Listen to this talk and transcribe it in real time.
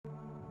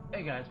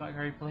Hey guys, Mike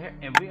Replay here,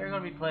 and we are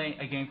going to be playing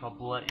a game called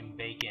Blood and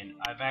Bacon.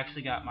 I've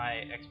actually got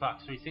my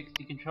Xbox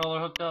 360 controller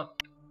hooked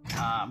up.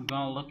 I'm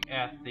going to look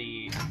at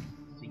the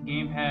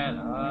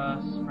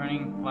gamepad,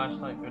 sprinting,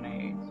 flashlight,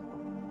 grenades,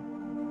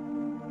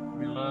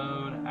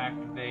 reload,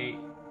 activate,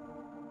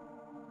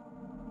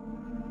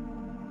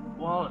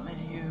 wallet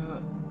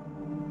menu.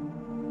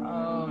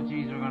 Oh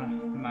geez, we're going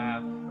to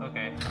map.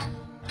 Okay.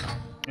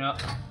 You know,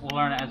 we'll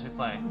learn it as we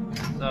play.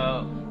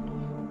 So,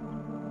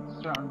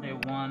 start on day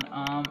one.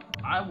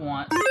 I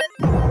want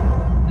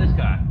this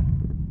guy.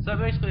 So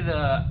basically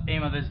the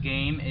aim of this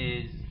game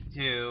is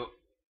to,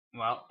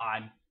 well,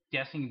 I'm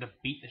guessing to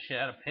beat the shit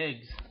out of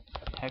pigs.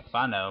 Heck if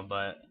I know,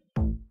 but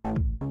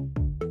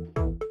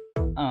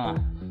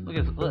look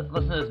at this,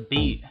 listen to this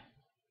beat.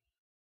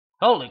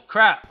 Holy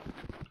crap.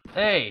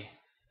 Hey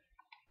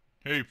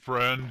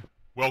friend,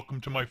 welcome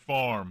to my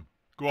farm.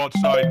 Go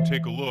outside and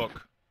take a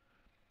look.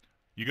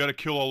 You gotta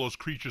kill all those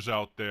creatures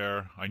out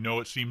there. I know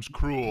it seems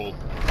cruel.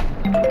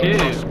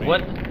 Dude,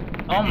 what?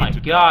 Oh my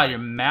god, your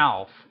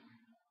mouth.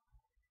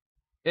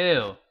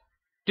 Ew.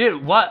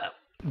 Dude, what?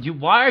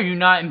 Why are you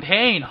not in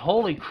pain?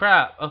 Holy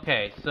crap.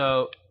 Okay,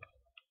 so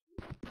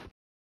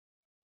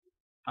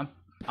I'm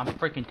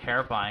freaking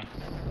terrifying.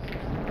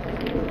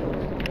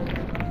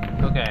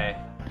 Okay.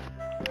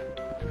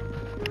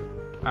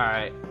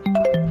 Alright.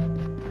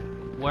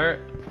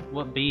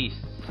 What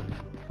beasts?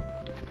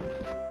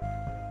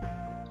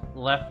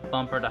 Left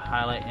bumper to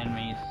highlight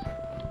enemies.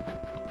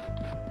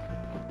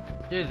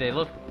 Dude, they're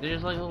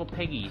just like little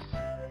piggies.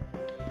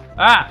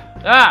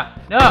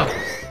 No!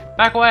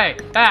 Back away!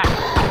 Back!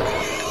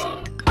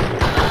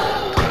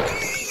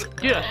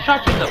 Dude, I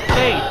shot you in the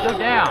face! Go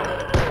down!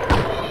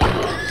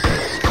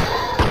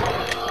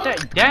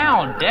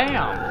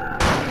 Down!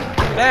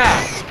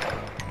 Back!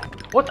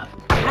 What the?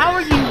 How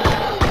are you?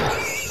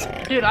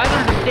 Dude, I don't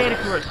understand if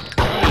you're a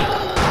snake,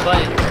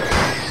 but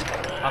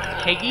a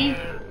piggy?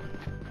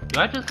 Do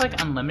I just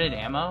like unlimited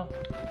ammo?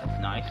 That's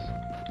nice.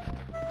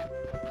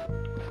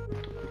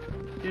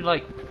 Dude,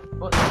 like,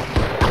 what?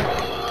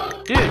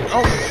 Dude,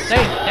 oh,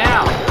 stay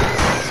down!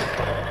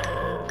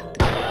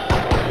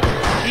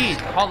 Jeez,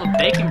 call the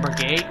Bacon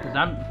Brigade, cause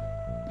I'm.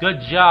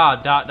 Good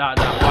job, ...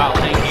 Wow,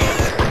 thank you.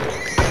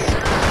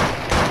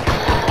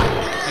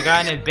 I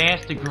got an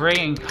advanced degree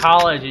in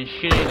college and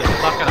shooting the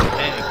fuck out of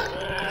pigs.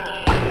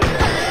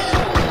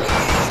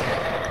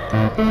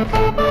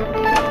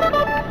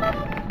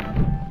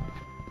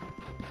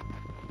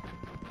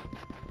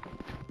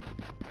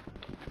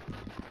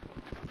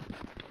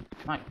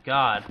 My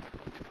god.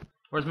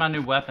 Where's my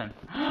new weapon?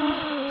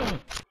 Yes!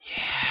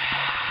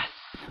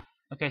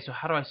 Okay, so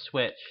how do I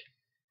switch?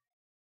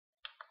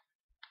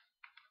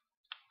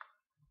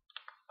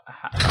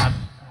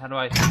 How do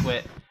I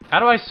switch? How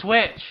do I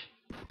switch?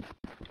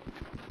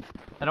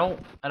 I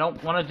don't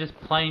want to just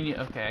plain.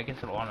 Okay, I guess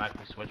it'll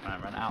automatically switch when I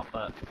run out,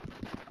 but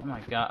oh my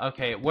god.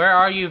 Okay, where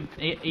are you,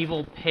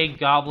 evil pig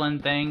goblin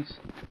things?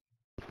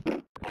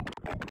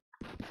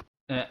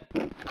 I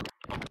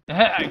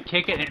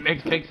kick it and it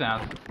makes pig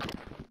sounds.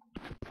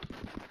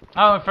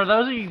 Oh, and for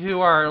those of you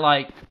who are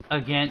like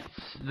against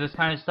this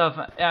kind of stuff,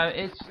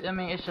 it's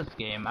just a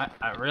game. I'm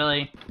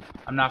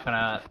not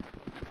gonna.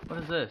 What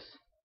is this?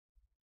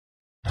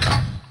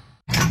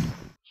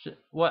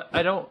 What?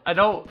 I don't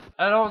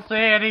see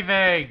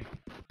anything.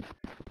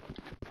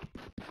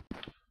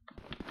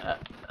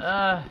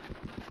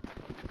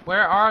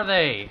 Where are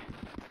they?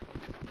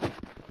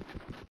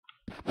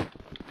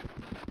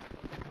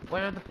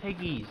 Where are the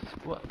piggies?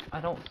 What? I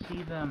don't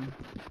see them.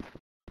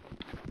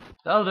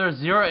 Oh, there's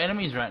 0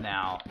 enemies right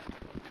now.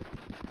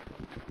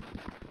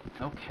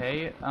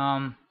 Okay,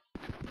 oh,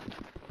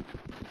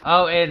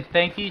 and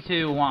thank you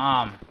to,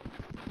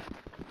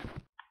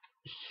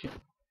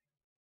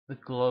 the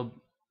globe.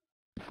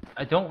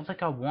 I don't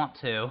think I want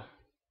to.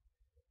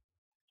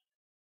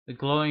 The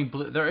glowing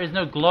blue. There is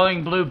no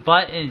glowing blue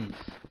buttons.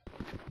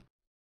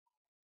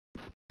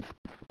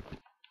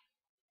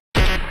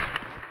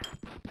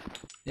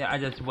 Yeah, I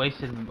just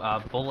wasted a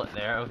bullet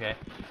there. Okay.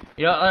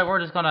 You know, we're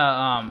just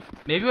gonna,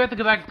 maybe we have to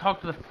go back and talk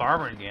to the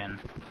farmer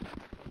again.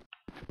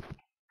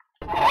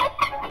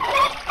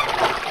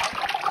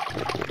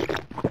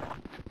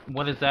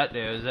 What does that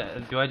do?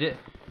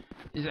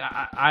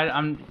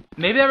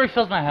 Maybe that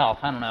refills my health.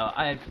 I don't know.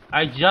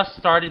 I just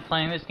started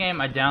playing this game.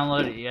 I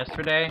downloaded it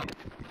yesterday.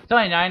 It's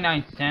only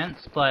 99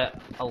 cents,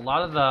 but a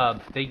lot of the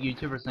big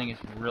YouTubers think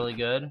it's really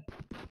good.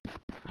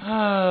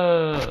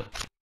 Yes.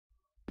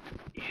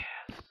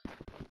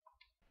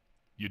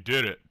 You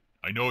did it.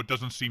 I know it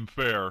doesn't seem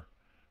fair,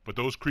 but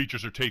those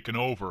creatures are taking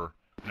over,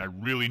 and I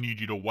really need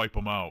you to wipe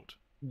them out.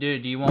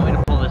 Dude, do you want me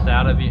to pull this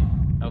out of you?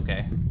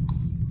 Okay.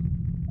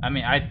 I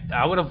mean,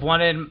 I would have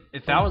wanted,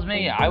 if that was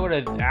me, I would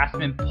have asked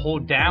him to pull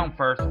down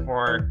first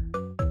before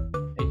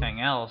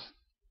anything else.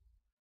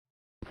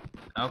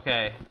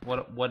 Okay,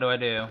 what do I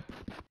do?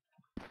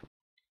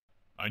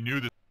 I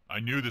knew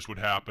this would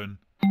happen.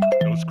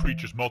 Those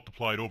creatures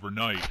multiplied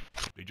overnight.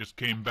 They just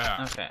came back.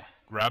 Okay.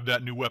 Grab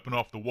that new weapon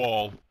off the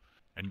wall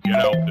and get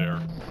out there.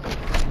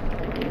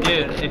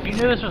 Dude, if you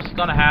knew this was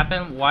gonna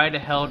happen, why the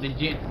hell didn't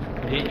you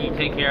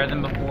take care of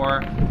them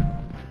before?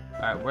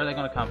 Alright, where are they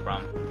gonna come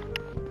from?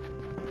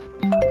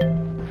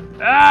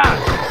 Ah!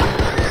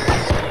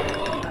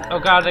 Oh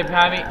god, they're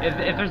behind me.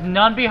 If there's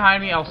none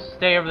behind me, I'll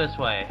stay over this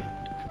way.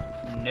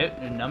 Nope,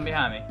 there's none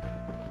behind me.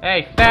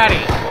 Hey, fatty!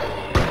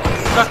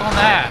 Stuck on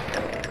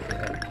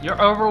that!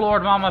 Your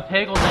overlord mama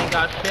piggles ain't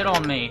got shit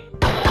on me.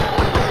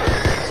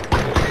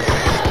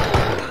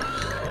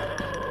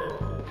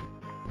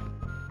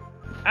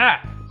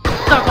 Ah!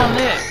 Stuck on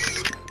this!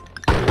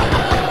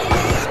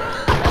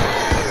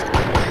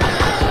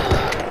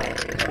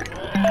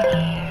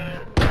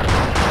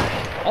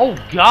 Oh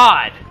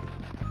god!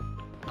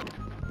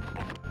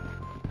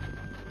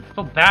 I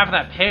feel bad for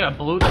that pig. I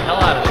blew the hell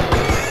out of it.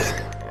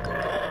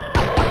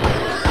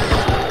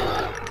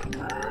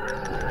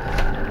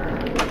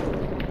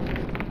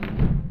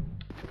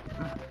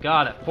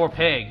 God, that poor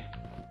pig.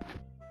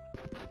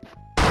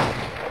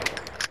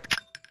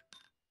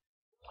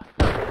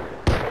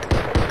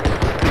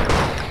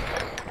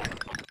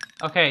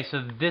 Okay,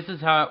 so this is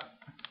how...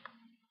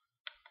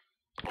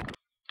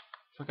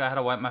 Forgot how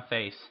to wipe my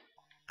face.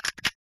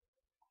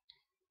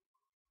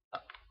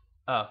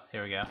 Oh,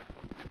 here we go.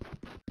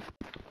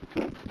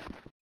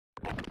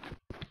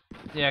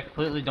 Yeah, I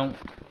completely don't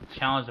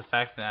challenge the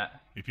fact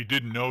that... If you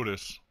didn't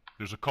notice,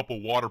 there's a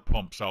couple water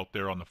pumps out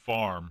there on the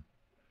farm.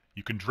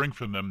 You can drink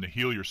from them to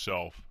heal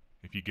yourself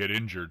if you get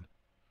injured.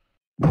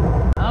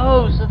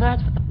 Oh, so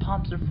that's what the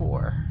pumps are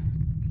for.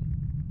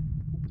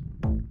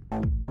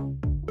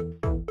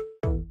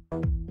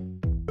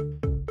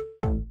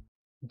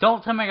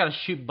 Don't tell me I gotta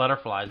shoot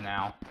butterflies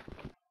now.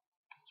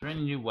 Is there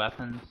any new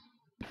weapons?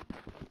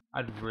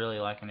 I'd really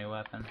like a new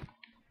weapon.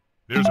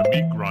 There's a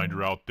meat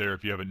grinder out there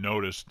if you haven't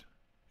noticed.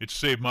 It's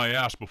saved my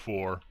ass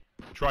before.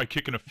 Try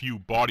kicking a few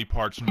body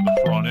parts into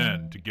the front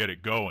end to get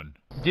it going.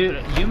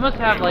 Dude, you must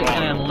have like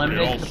an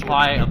unlimited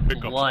supply of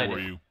blood for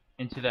you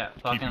into that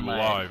fucking keep you leg.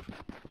 alive.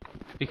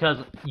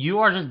 Because you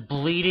are just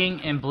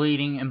bleeding and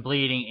bleeding and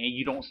bleeding, and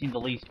you don't seem the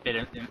least bit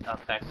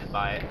affected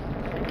by it.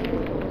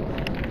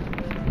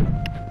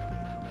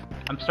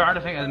 I'm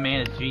starting to think that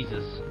man is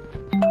Jesus.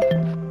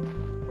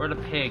 Where are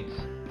the pigs?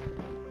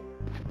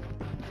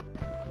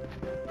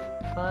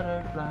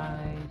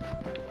 Butterflies.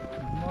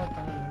 More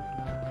butterflies.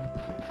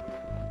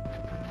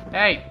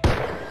 Hey!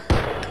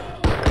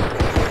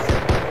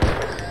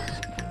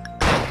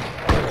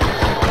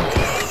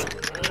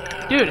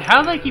 Dude,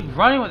 how do they keep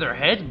running with their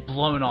heads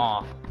blown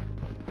off?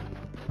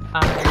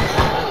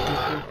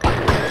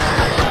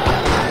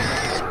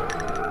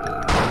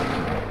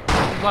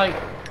 It's like...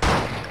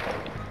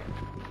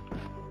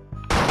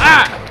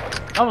 Ah!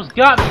 Almost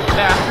got me, you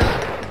bastard!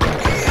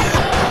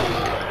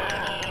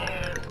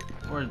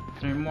 Or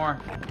three more.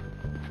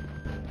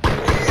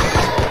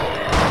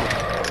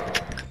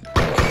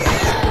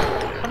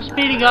 I'm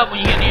speeding up when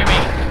you get near me.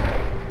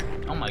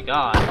 Oh my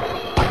god.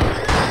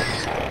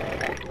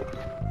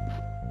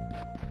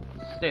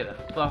 Stay the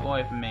fuck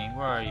away from me.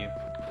 Where are you?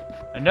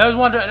 And there's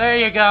one. There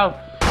you go.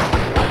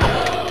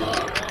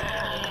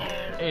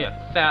 There you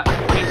fat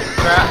piece of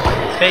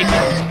crap. Bacon.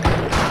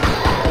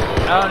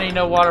 I don't need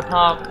no water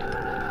pump.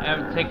 I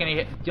haven't taken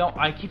any.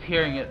 I keep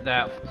hearing it,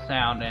 that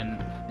sound,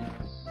 and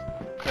it's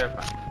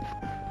terrifying.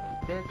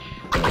 Bitch.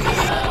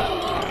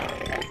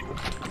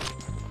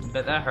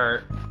 Bet that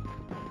hurt.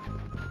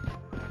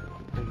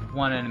 There's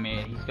one enemy,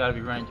 and he's got to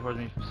be running towards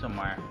me from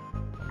somewhere.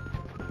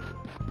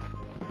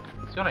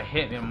 He's gonna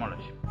hit me. I'm gonna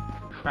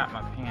crap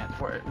my pants.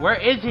 Where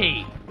is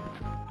he?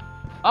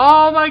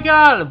 Oh my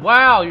god!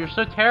 Wow, you're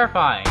so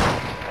terrifying.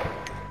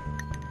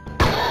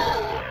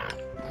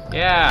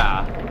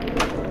 Yeah.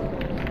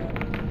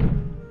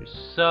 You're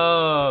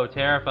so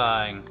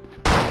terrifying.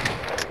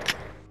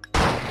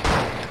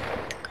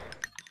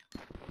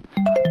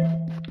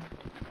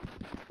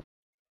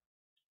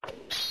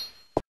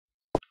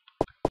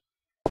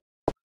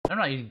 I'm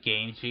not using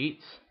game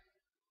cheats.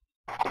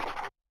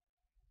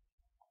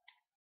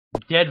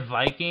 Dead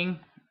Viking?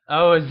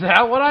 Oh, is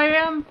that what I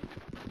am?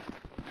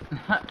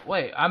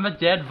 Wait, I'm a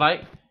dead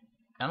Viking.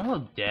 I don't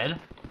look dead.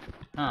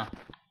 Huh.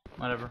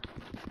 Whatever.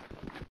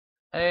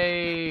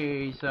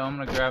 Hey, so I'm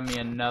gonna grab me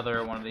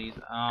another one of these.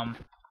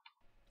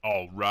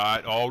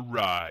 Alright,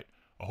 alright.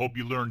 I hope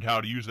you learned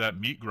how to use that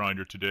meat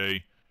grinder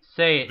today.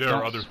 Say it, There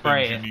don't are other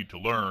spray things it. you need to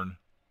learn,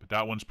 but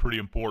that one's pretty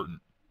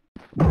important.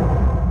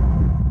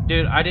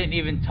 Dude, I didn't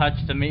even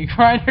touch the meat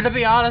grinder, to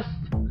be honest.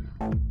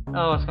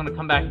 Oh, it's gonna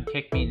come back and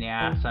kick me in the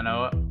ass, I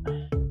know it.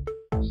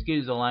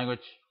 Excuse the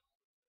language.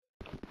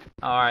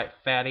 Alright,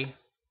 fatty.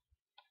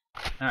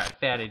 Alright,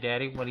 fatty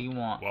daddy, what do you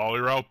want? While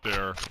you're out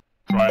there,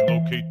 try and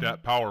locate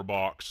that power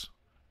box.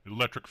 The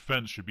electric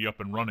fence should be up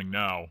and running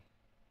now.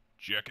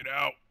 Check it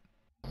out.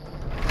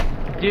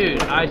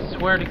 Dude, I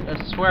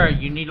swear,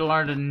 you need to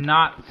learn to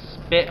not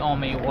spit on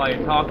me while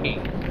you're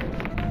talking.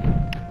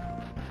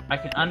 I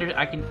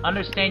can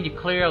understand you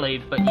clearly,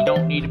 but you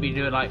don't need to be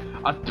doing like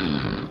a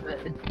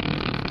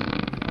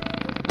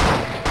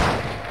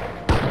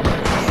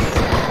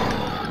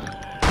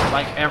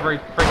like every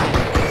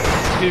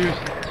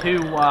freaking two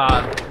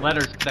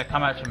letters that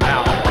come out your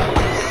mouth.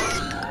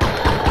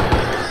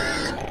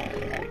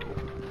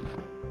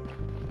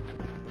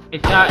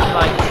 It's not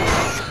like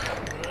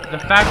the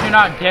fact you're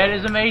not dead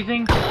is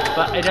amazing,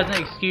 but it doesn't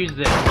excuse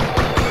this.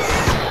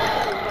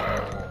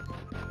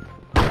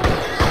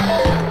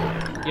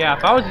 Yeah,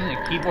 if I was using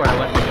a keyboard, I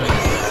wouldn't be doing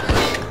this.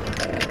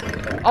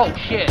 Oh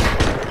shit!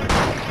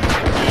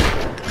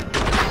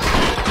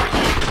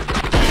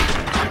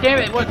 Damn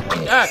it! What?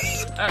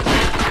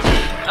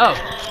 Oh.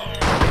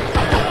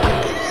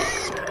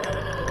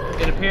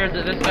 It appears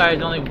that this guy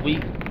is only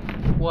weak.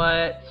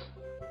 What?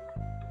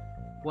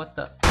 What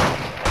the?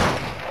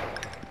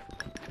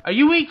 Are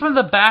you weak from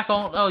the back?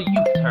 Oh,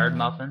 you turd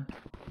muffin.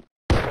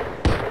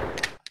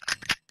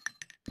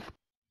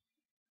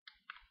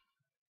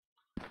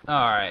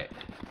 Alright.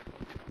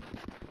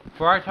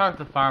 Before I talk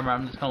to the farmer,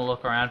 I'm just gonna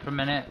look around for a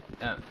minute.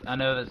 I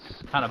know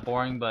that's kind of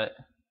boring, but...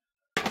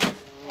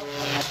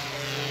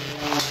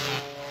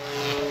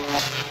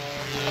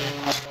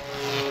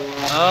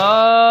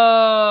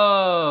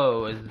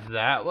 Oh, is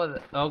that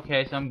what?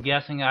 Okay, so I'm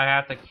guessing I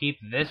have to keep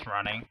this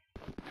running.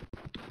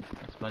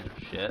 That's a bunch of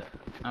shit.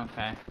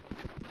 Okay.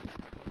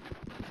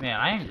 Man,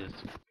 I am just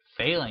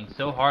failing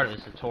so hard at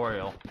this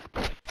tutorial.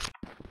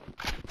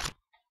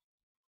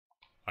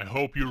 I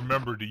hope you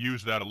remember to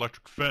use that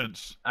electric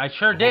fence. I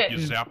sure did. Hope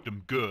you zapped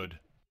him good.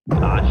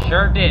 I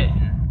sure did.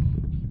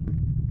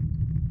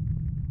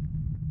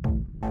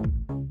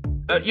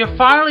 You're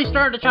finally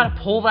starting to try to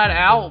pull that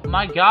out?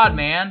 My god,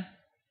 man.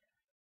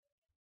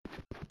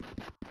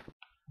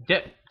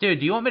 Dude,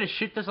 do you want me to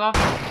shoot this off?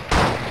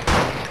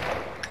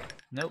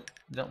 Nope,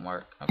 don't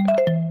work. Okay.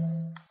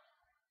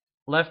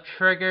 Left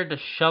trigger to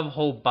shove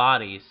whole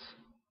bodies.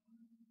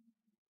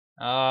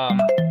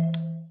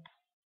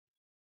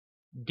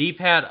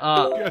 D-pad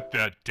up. Get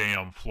that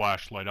damn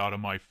flashlight out of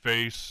my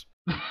face.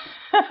 I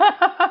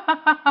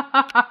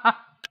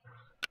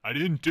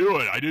didn't do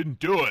it. I didn't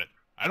do it.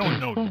 I don't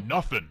know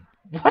nothing.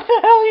 What the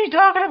hell are you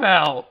talking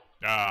about?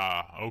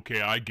 Ah,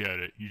 okay, I get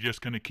it. You're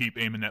just gonna keep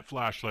aiming that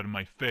flashlight in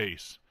my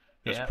face.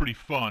 That's pretty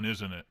fun,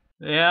 isn't it?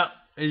 Yeah,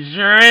 it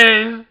sure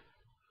is.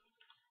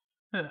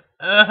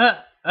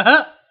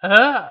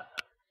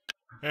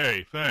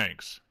 Hey,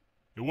 thanks.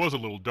 It was a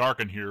little dark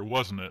in here,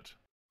 wasn't it?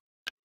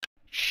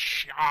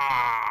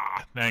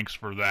 Ah, thanks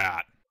for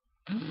that.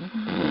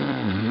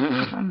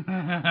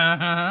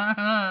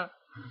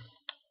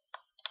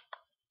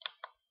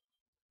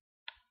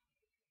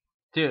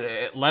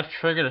 Dude, left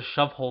trigger to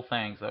shove whole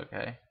things,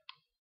 okay.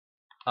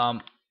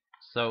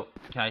 So,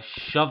 can I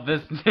shove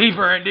this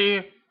deeper into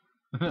you?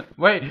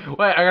 wait,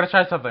 I gotta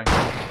try something.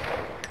 Damn.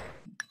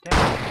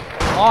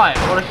 Why?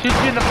 I wanna shoot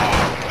you in the...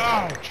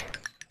 Ouch!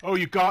 Oh,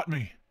 you got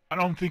me. I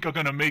don't think I'm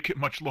gonna make it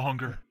much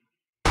longer.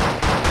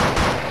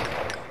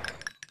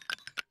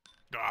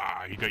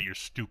 Ah, you got your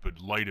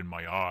stupid light in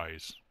my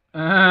eyes.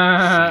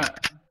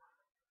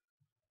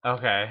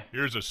 Okay.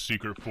 Here's a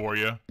secret for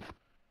you.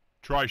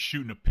 Try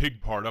shooting a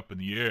pig part up in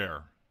the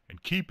air,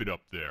 and keep it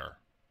up there,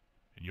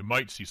 and you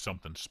might see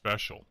something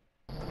special.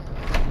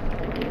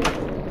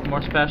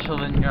 More special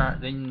than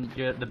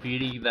the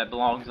beauty that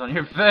belongs on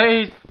your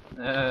face.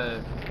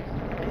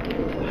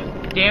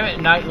 Damn it,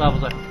 night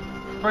levels! I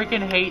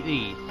freaking hate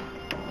these.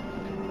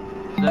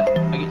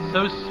 I get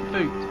so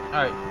spooked.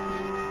 All right.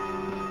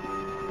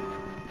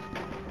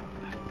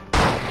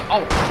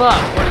 Oh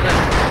fuck! What is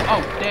that?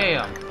 Oh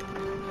damn!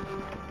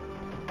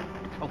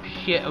 Oh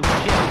shit! Oh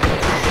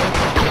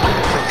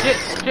shit!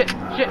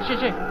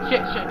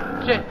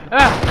 Shit!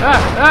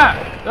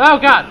 Ah! Oh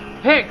god!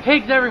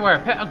 Pigs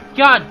everywhere! Oh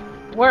god!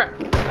 Where?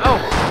 Oh!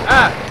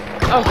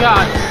 Oh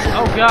god!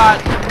 Oh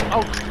god!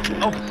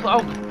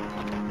 Oh!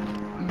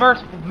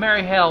 Merciful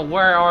Mary Hell!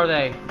 Where are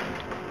they?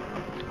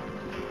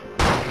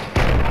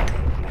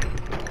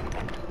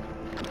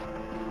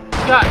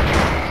 God!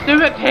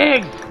 Stupid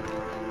pigs!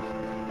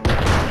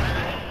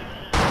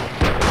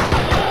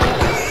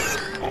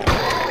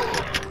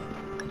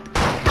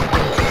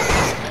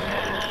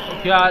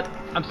 God,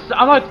 I'm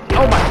like,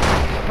 oh my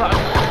fuck,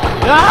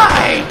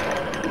 die!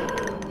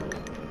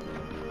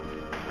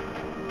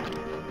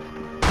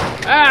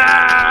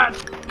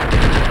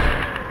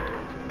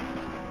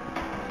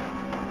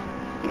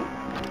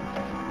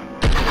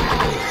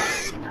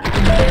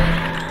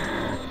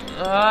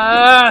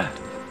 Ah!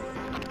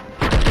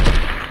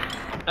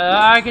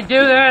 I can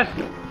do this.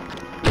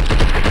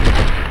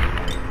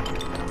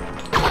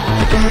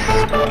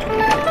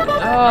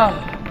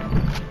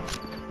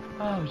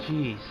 Oh,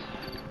 jeez.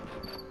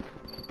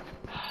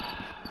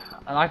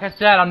 Like I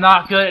said, I'm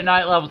not good at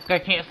night levels. I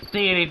can't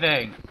see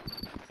anything.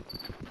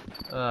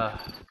 Oh.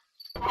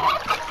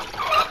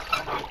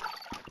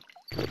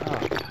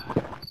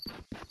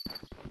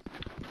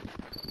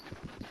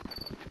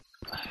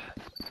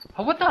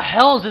 What the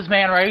hell is this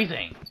man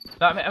raising?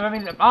 I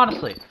mean,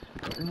 honestly,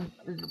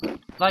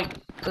 like,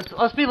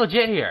 let's be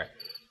legit here.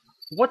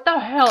 What the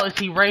hell is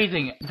he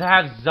raising to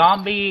have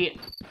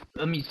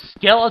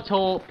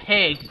skeletal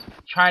pigs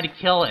trying to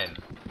kill him?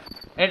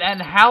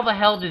 And how the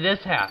hell did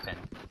this happen?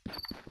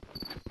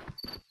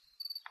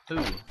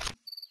 Ooh.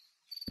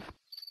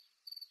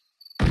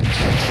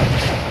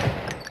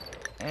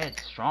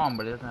 It's strong,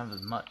 but it doesn't have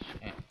as much.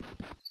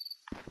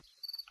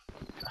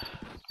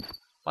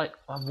 Like,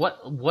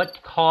 what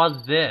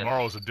caused this?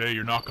 Tomorrow's a day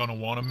you're not gonna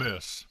want to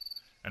miss.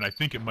 And I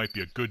think it might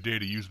be a good day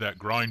to use that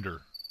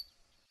grinder.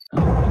 Oh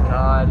my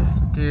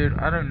god. Dude,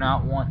 I do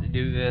not want to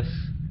do this.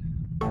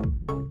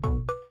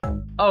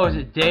 Oh, is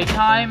it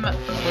daytime?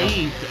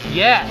 Please.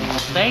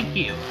 Yes, thank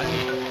you.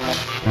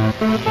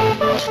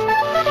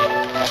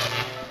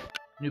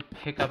 New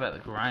pickup at the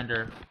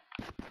grinder.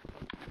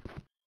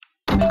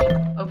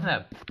 Open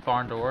that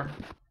barn door.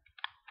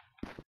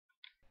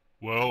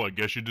 Well, I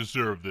guess you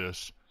deserve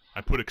this. I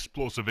put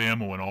explosive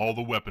ammo in all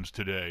the weapons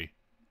today.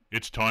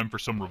 It's time for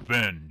some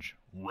revenge.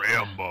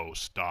 Rambo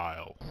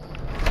style.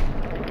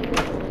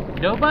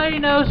 Nobody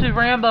knows who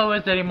Rambo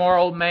is anymore,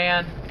 old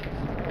man.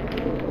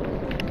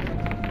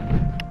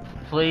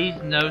 Please,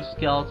 no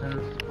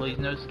skeletons. Please,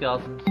 no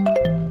skeletons.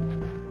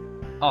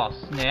 Oh,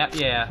 snap,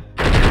 yeah.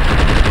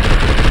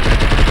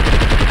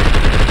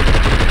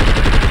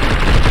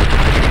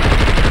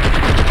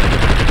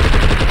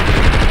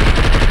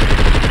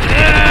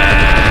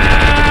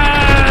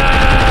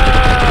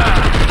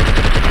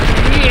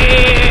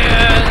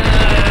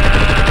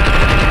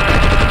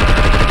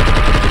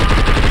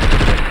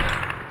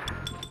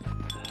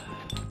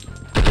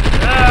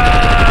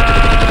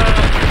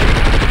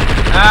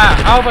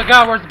 Oh my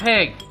god, where's the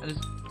pig? I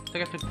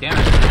think I took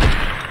damage.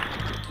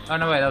 Oh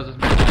no, wait, that was just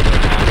my fault.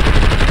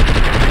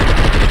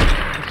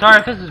 Sorry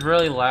if this is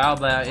really loud,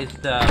 but it's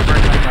the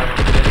first time I've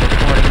ever been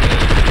recording a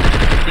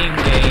Steam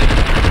game.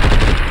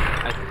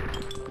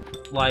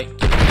 Well,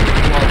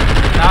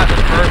 not the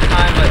first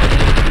time, but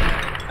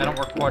I don't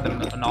record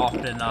them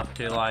often enough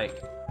to, like...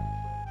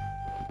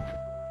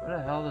 What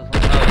the hell is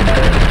this?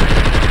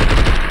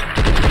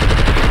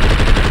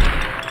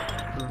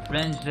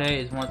 Revenge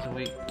Day is once a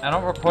week. I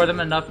don't record them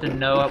enough to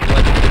know what to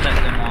set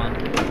them on.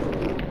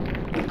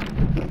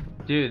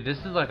 Dude, this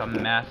is like a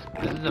mess.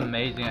 This is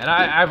amazing. And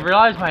I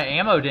realized my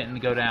ammo didn't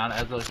go down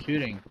as I was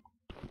shooting.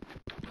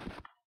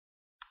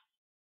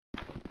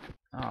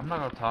 Oh, I'm not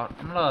gonna talk.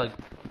 I'm gonna...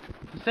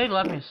 You say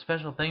left me a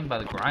special thing by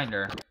the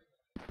grinder.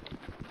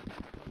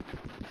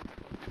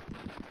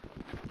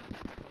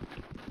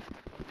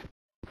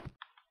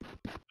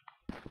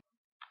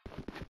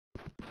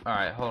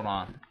 Alright, hold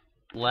on.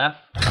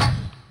 Left.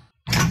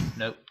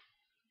 Nope.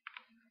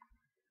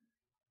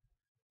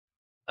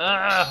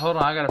 Hold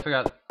on, I gotta figure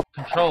out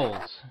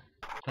controls.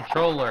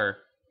 Controller.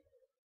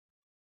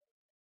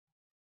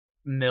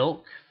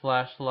 Milk,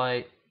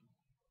 flashlight,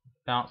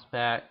 bounce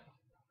back.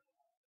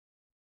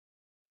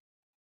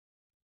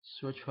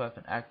 Switch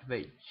weapon,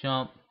 activate,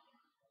 jump.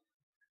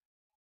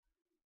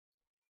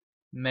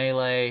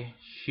 Melee,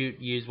 shoot,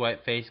 use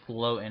white face,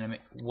 glow enemy.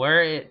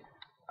 Where it...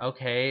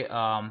 Okay,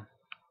 now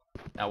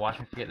watch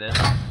me forget this.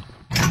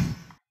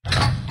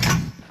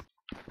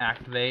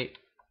 Activate.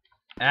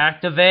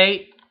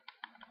 Activate!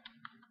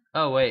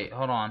 Oh, wait,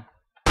 hold on.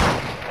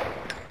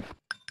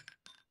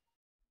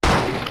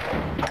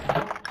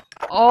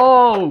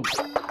 Oh,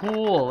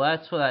 cool,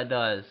 that's what that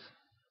does.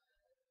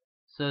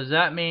 So does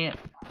that mean...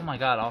 Oh my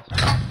god, awesome.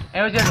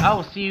 Anyways guys, I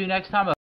will see you next time.